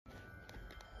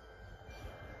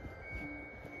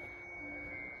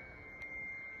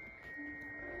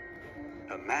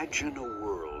Imagine a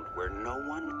world where no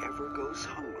one ever goes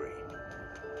hungry.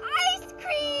 Ice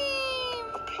cream!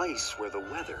 A place where the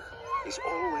weather is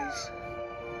always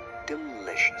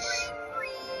delicious.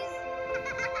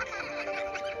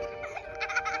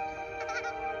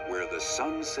 Where the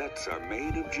sunsets are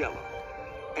made of jello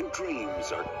and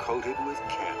dreams are coated with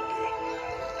candy.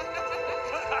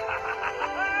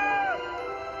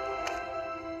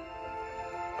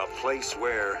 A place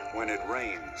where, when it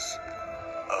rains,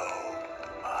 oh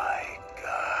my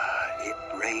God, it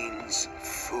rains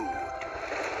food.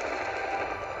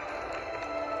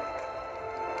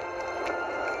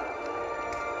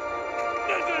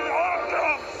 This is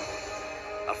awesome!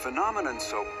 A phenomenon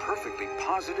so perfectly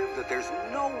positive that there's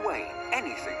no way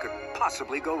anything could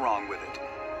possibly go wrong with it.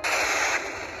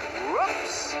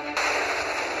 Whoops!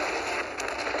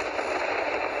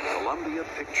 Columbia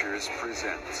Pictures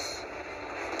presents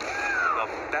the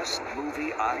best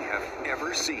movie I have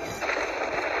ever seen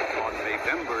on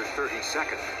November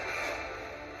 32nd.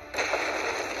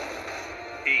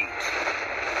 Eat.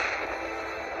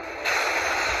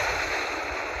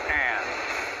 And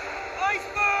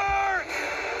iceberg!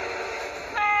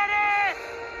 Planet!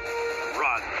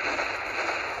 Run.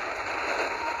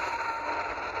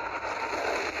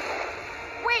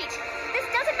 Wait, this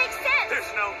doesn't make sense!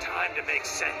 There's no time to make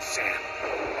sense, Sam.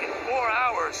 In 4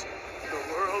 hours, the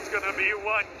world's gonna be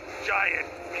one giant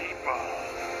meatball.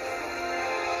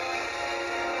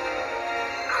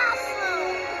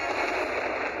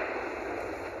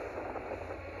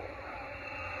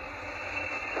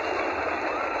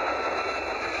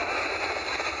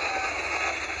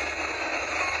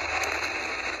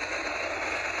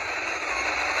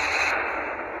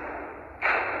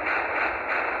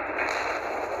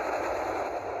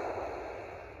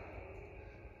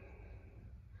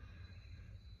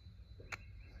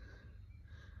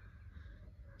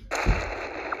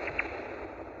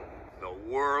 the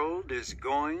world is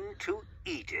going to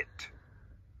eat it.